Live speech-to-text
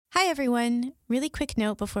everyone. Really quick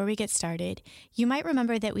note before we get started. You might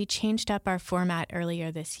remember that we changed up our format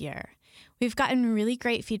earlier this year. We've gotten really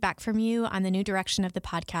great feedback from you on the new direction of the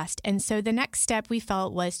podcast, and so the next step we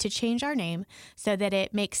felt was to change our name so that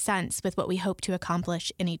it makes sense with what we hope to accomplish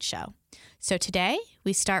in each show. So today,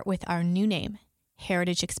 we start with our new name,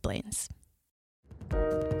 Heritage Explains.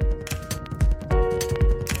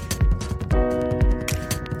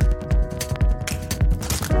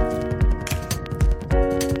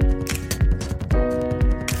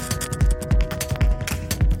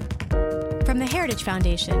 From the Heritage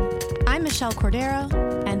Foundation, I'm Michelle Cordero,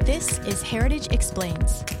 and this is Heritage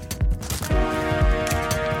Explains.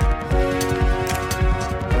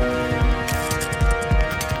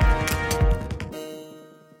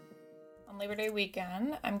 On Labor Day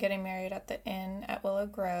weekend, I'm getting married at the Inn at Willow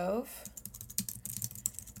Grove.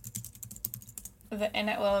 The Inn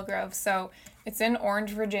at Willow Grove. So it's in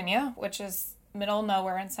Orange, Virginia, which is middle of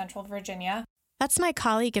nowhere in central Virginia. That's my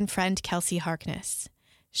colleague and friend, Kelsey Harkness.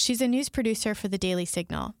 She's a news producer for the Daily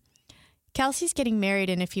Signal. Kelsey's getting married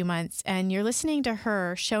in a few months, and you're listening to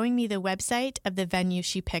her showing me the website of the venue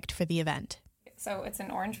she picked for the event. So it's in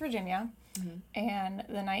Orange, Virginia, and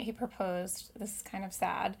the night he proposed, this is kind of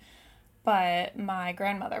sad, but my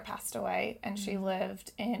grandmother passed away, and she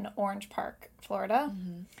lived in Orange Park, Florida,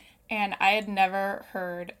 and I had never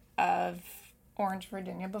heard of Orange,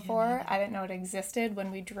 Virginia before. I didn't know it existed. When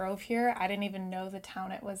we drove here, I didn't even know the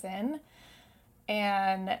town it was in.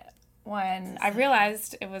 And when I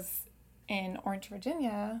realized it was in Orange,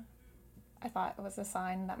 Virginia, I thought it was a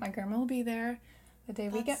sign that my grandma will be there the day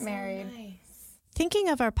we get married. So nice. Thinking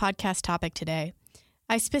of our podcast topic today,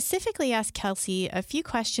 I specifically asked Kelsey a few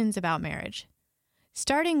questions about marriage,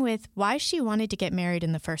 starting with why she wanted to get married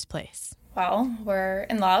in the first place. Well, we're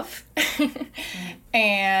in love,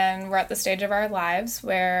 and we're at the stage of our lives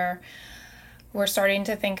where we're starting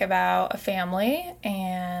to think about a family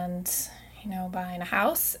and buying a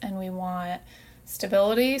house, and we want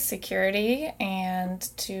stability, security, and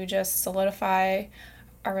to just solidify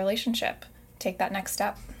our relationship, take that next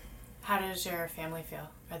step. How does your family feel?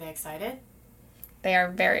 Are they excited? They are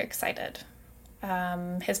very excited.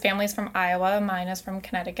 His family's from Iowa, mine is from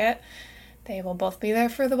Connecticut. They will both be there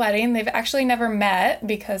for the wedding. They've actually never met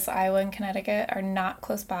because Iowa and Connecticut are not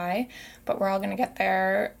close by, but we're all going to get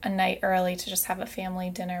there a night early to just have a family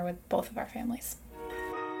dinner with both of our families.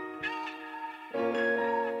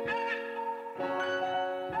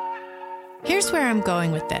 Here's where I'm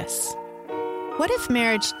going with this. What if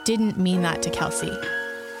marriage didn't mean that to Kelsey?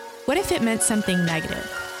 What if it meant something negative?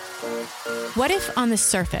 What if, on the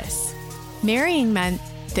surface, marrying meant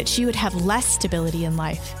that she would have less stability in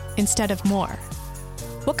life instead of more?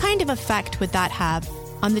 What kind of effect would that have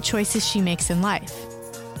on the choices she makes in life?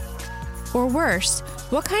 Or worse,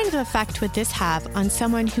 what kind of effect would this have on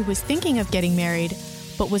someone who was thinking of getting married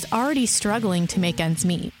but was already struggling to make ends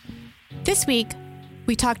meet? This week,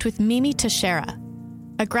 we talked with Mimi Teixeira,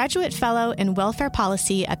 a graduate fellow in welfare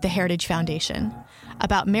policy at the Heritage Foundation,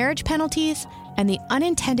 about marriage penalties and the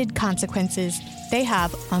unintended consequences they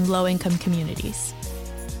have on low-income communities.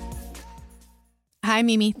 Hi,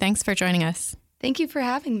 Mimi. Thanks for joining us. Thank you for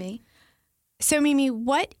having me. So, Mimi,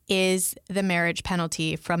 what is the marriage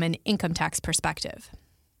penalty from an income tax perspective?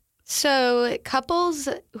 So couples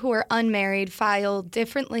who are unmarried file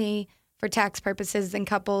differently for tax purposes than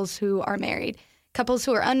couples who are married. Couples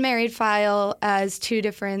who are unmarried file as two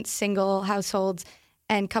different single households,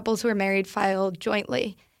 and couples who are married file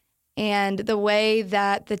jointly. And the way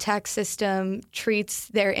that the tax system treats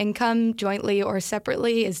their income jointly or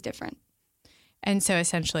separately is different. And so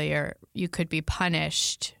essentially you could be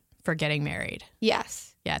punished for getting married. Yes.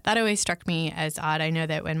 Yeah, that always struck me as odd. I know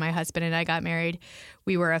that when my husband and I got married,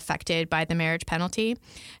 we were affected by the marriage penalty.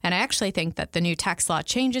 And I actually think that the new tax law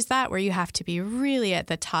changes that, where you have to be really at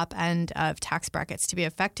the top end of tax brackets to be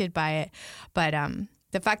affected by it. But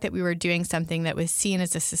the fact that we were doing something that was seen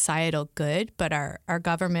as a societal good, but our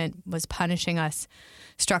government was punishing us,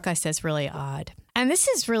 struck us as really odd. And this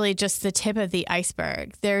is really just the tip of the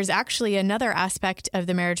iceberg. There's actually another aspect of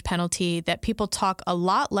the marriage penalty that people talk a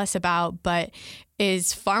lot less about, but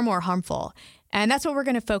is far more harmful. And that's what we're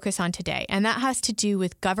going to focus on today. And that has to do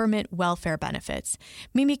with government welfare benefits.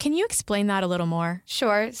 Mimi, can you explain that a little more?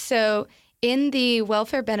 Sure. So in the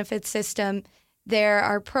welfare benefits system, there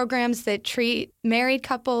are programs that treat married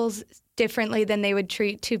couples differently than they would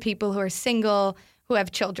treat two people who are single who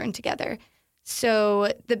have children together.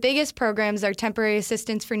 So the biggest programs are temporary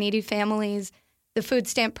assistance for needy families, the food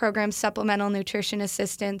stamp program, supplemental nutrition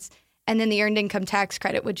assistance, and then the earned income tax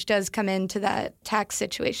credit, which does come into that tax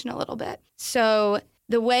situation a little bit. So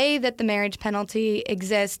the way that the marriage penalty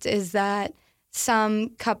exists is that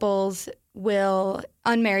some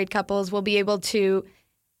unmarried couples will be able to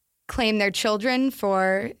claim their children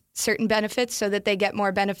for certain benefits so that they get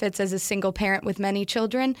more benefits as a single parent with many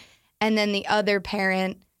children. And then the other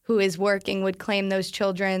parent who is working would claim those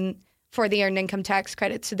children for the earned income tax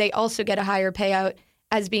credit. So they also get a higher payout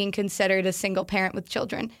as being considered a single parent with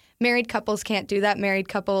children. Married couples can't do that. Married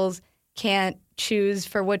couples can't choose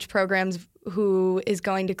for which programs who is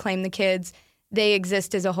going to claim the kids. They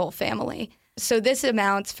exist as a whole family. So this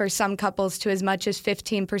amounts for some couples to as much as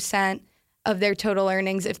 15% of their total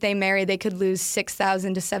earnings. If they marry, they could lose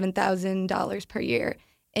 $6,000 to $7,000 per year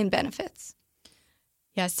in benefits.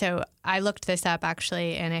 Yeah, so I looked this up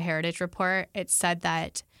actually in a Heritage report. It said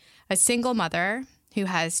that a single mother who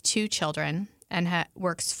has 2 children and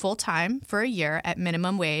works full-time for a year at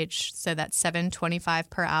minimum wage, so that's $7.25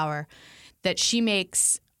 per hour, that she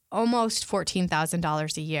makes almost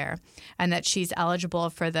 $14,000 a year, and that she's eligible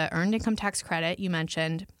for the earned income tax credit you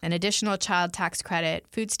mentioned, an additional child tax credit,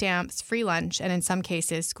 food stamps, free lunch, and in some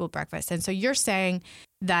cases, school breakfast. And so you're saying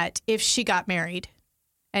that if she got married,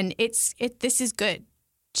 and this is good,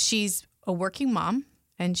 she's a working mom,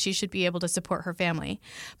 and she should be able to support her family.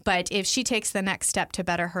 But if she takes the next step to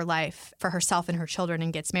better her life for herself and her children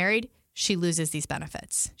and gets married, she loses these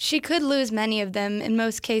benefits. She could lose many of them. In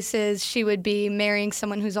most cases, she would be marrying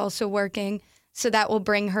someone who's also working, so that will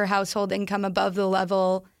bring her household income above the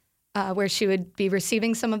level where she would be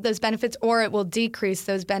receiving some of those benefits, or it will decrease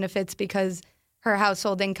those benefits because her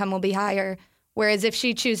household income will be higher. Whereas if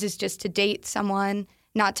she chooses just to date someone,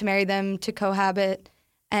 not to marry them, to cohabit,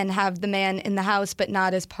 and have the man in the house but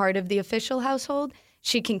not as part of the official household,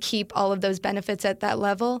 she can keep all of those benefits at that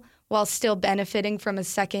level while still benefiting from a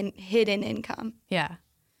second hidden income. Yeah.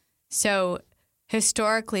 So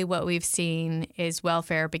historically, what we've seen is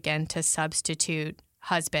welfare begin to substitute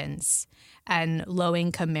husbands, and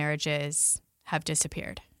low-income marriages have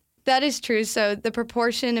disappeared. That is true. So the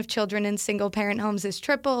proportion of children in single-parent homes has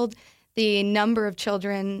tripled. The number of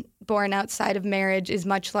children born outside of marriage is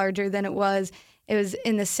much larger than it was. It was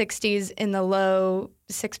in the 60s, in the low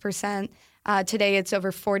 6%. Today, it's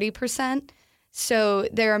over 40%. So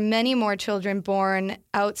there are many more children born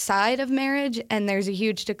outside of marriage, and there's a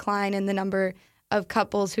huge decline in the number of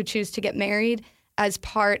couples who choose to get married as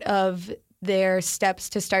part of their steps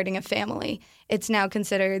to starting a family. It's now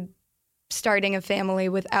considered starting a family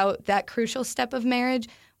without that crucial step of marriage,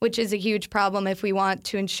 which is a huge problem if we want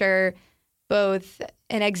to ensure both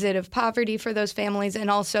an exit of poverty for those families and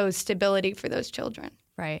also stability for those children.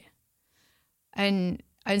 Right. And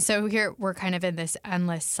so here we're kind of in this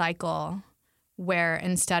endless cycle where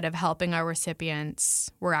instead of helping our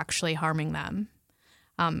recipients, we're actually harming them.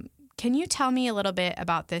 Can you tell me a little bit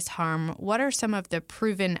about this harm? What are some of the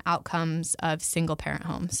proven outcomes of single-parent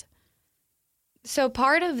homes? So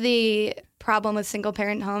part of the problem with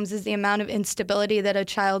single-parent homes is the amount of instability that a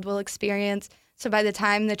child will experience. So by the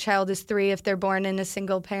time the child is 3, if they're born in a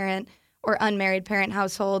single-parent or unmarried parent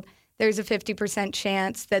household, there's a 50%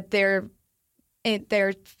 chance that their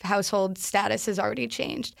household status has already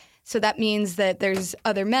changed. So that means that there's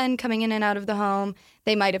other men coming in and out of the home.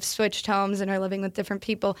 They might have switched homes and are living with different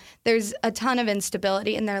people. There's a ton of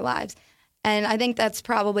instability in their lives. And I think that's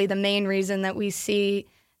probably the main reason that we see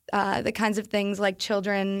the kinds of things like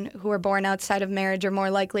children who are born outside of marriage are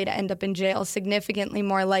more likely to end up in jail, significantly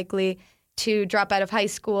more likely to drop out of high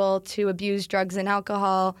school, to abuse drugs and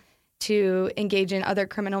alcohol, to engage in other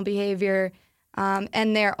criminal behavior.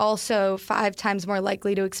 And they're also 5 times more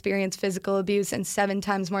likely to experience physical abuse and 7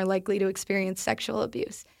 times more likely to experience sexual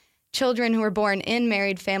abuse. Children who are born in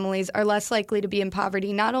married families are less likely to be in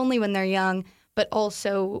poverty, not only when they're young, but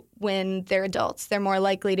also when they're adults. They're more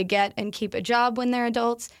likely to get and keep a job when they're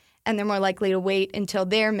adults, and they're more likely to wait until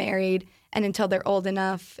they're married and until they're old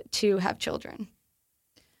enough to have children.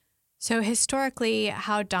 So historically,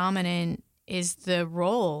 how dominant is the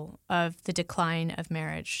role of the decline of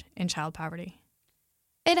marriage in child poverty?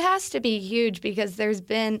 It has to be huge because there's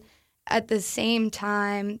been, at the same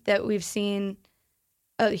time that we've seen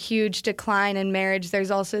a huge decline in marriage,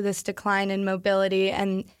 there's also this decline in mobility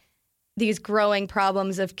and these growing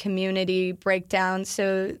problems of community breakdown.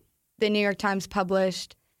 So the New York Times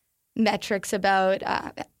published metrics about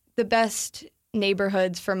the best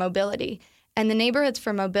neighborhoods for mobility. And the neighborhoods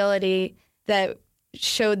for mobility that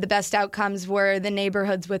showed the best outcomes were the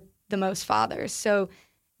neighborhoods with the most fathers. So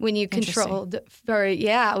when you controlled for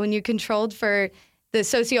the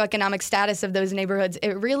socioeconomic status of those neighborhoods,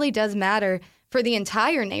 it really does matter for the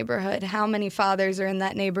entire neighborhood how many fathers are in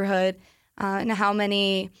that neighborhood and how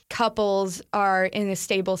many couples are in a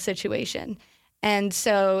stable situation. And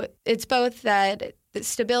so it's both that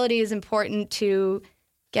stability is important to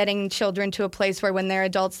getting children to a place where when they're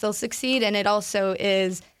adults, they'll succeed. And it also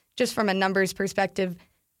is, just from a numbers perspective,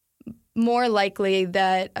 more likely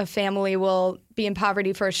that a family will be in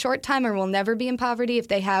poverty for a short time or will never be in poverty if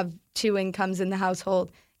they have two incomes in the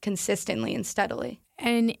household consistently and steadily.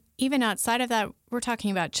 And even outside of that, we're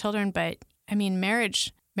talking about children, but I mean,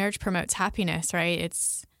 marriage promotes happiness, right?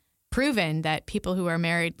 It's proven that people who are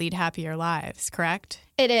married lead happier lives, correct?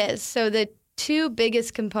 It is. So the two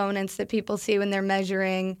biggest components that people see when they're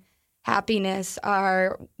measuring happiness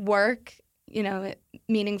are work,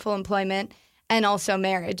 meaningful employment, and also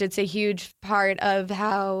marriage. It's a huge part of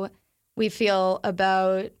how we feel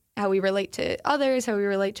about how we relate to others, how we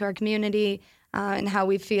relate to our community, and how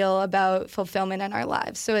we feel about fulfillment in our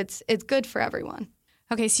lives. So it's good for everyone.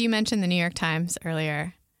 Okay, so you mentioned the New York Times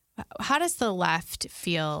earlier. How does the left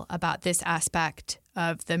feel about this aspect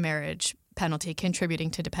of the marriage penalty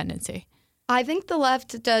contributing to dependency? I think the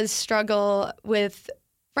left does struggle with,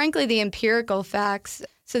 frankly, the empirical facts.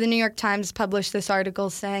 So the New York Times published this article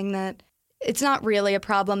saying that it's not really a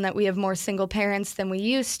problem that we have more single parents than we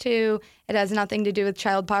used to. It has nothing to do with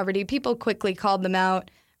child poverty. People quickly called them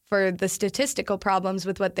out for the statistical problems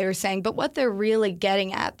with what they were saying. But what they're really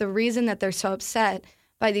getting at, the reason that they're so upset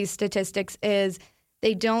by these statistics is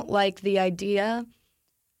they don't like the idea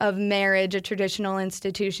of marriage, a traditional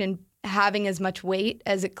institution, having as much weight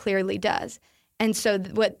as it clearly does. And so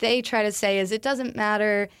what they try to say is it doesn't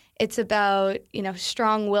matter. It's about,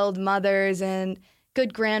 strong-willed mothers and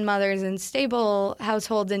good grandmothers and stable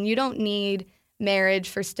households, and you don't need marriage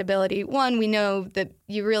for stability. One, we know that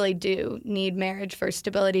you really do need marriage for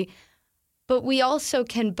stability, but we also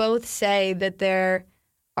can both say that there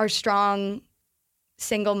are strong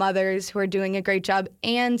single mothers who are doing a great job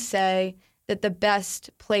and say that the best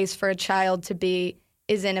place for a child to be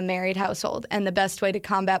is in a married household. And the best way to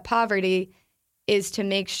combat poverty is to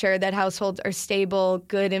make sure that households are stable,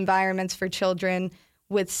 good environments for children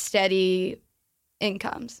with steady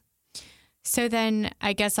incomes. So then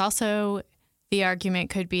I guess also the argument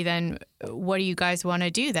could be then, what do you guys want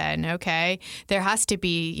to do then? Okay, there has to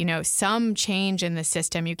be, some change in the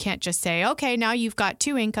system. You can't just say, okay, now you've got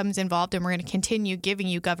two incomes involved and we're going to continue giving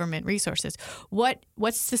you government resources.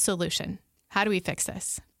 What's the solution? How do we fix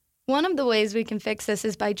this? One of the ways we can fix this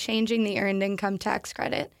is by changing the Earned Income Tax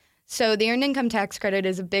Credit. So the Earned Income Tax Credit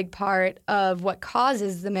is a big part of what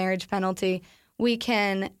causes the marriage penalty. We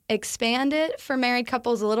can expand it for married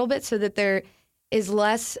couples a little bit so that there is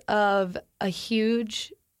less of a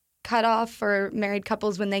huge cutoff for married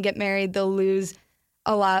couples. When they get married, they'll lose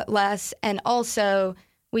a lot less. And also,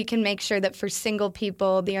 we can make sure that for single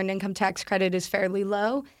people, the Earned Income Tax Credit is fairly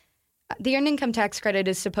low. The Earned Income Tax Credit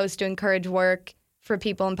is supposed to encourage work for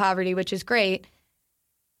people in poverty, which is great.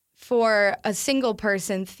 For a single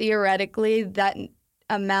person, theoretically, that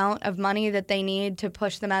amount of money that they need to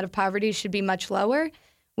push them out of poverty should be much lower.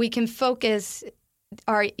 We can focus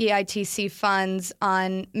our EITC funds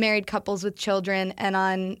on married couples with children and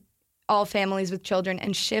on all families with children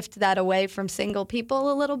and shift that away from single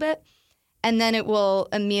people a little bit. And then it will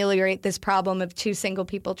ameliorate this problem of two single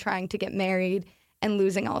people trying to get married and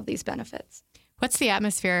losing all of these benefits. What's the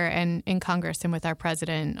atmosphere in Congress and with our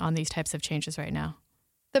president on these types of changes right now?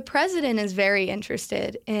 The president is very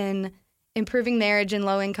interested in improving marriage in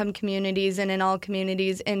low-income communities and in all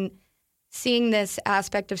communities, and seeing this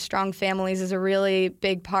aspect of strong families is a really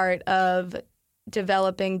big part of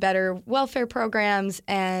developing better welfare programs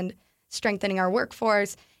and strengthening our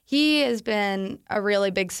workforce. He has been a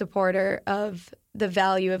really big supporter of the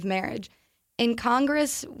value of marriage. In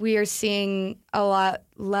Congress, we are seeing a lot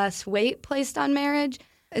less weight placed on marriage,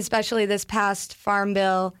 especially this past farm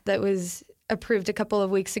bill that was approved a couple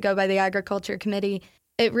of weeks ago by the Agriculture Committee.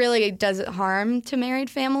 It really does harm to married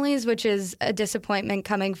families, which is a disappointment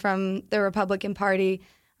coming from the Republican Party.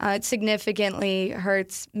 It significantly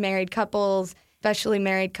hurts married couples, especially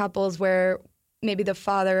married couples where maybe the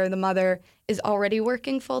father or the mother is already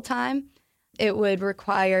working full-time. It would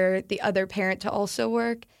require the other parent to also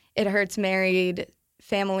work. It hurts married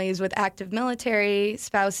families with active military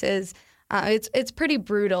spouses. It's pretty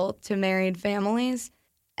brutal to married families.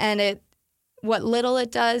 And what little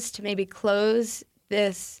it does to maybe close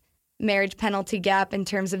this marriage penalty gap in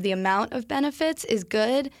terms of the amount of benefits is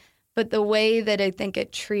good, but the way that I think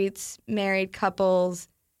it treats married couples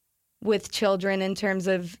with children in terms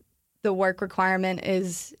of the work requirement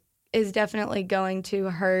is definitely going to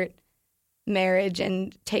hurt marriage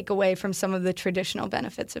and take away from some of the traditional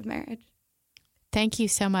benefits of marriage. Thank you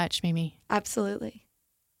so much, Mimi. Absolutely.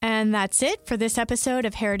 And that's it for this episode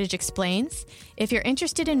of Heritage Explains. If you're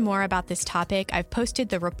interested in more about this topic, I've posted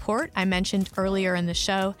the report I mentioned earlier in the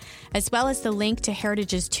show, as well as the link to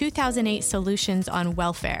Heritage's 2008 solutions on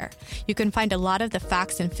welfare. You can find a lot of the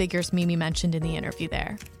facts and figures Mimi mentioned in the interview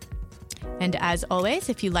there. And as always,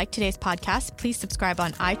 if you like today's podcast, please subscribe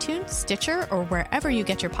on iTunes, Stitcher, or wherever you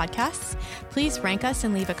get your podcasts. Please rank us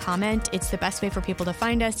and leave a comment. It's the best way for people to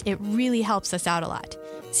find us. It really helps us out a lot.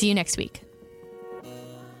 See you next week.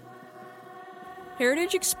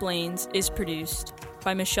 Heritage Explains is produced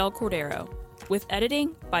by Michelle Cordero, with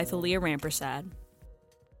editing by Thalia Rampersad.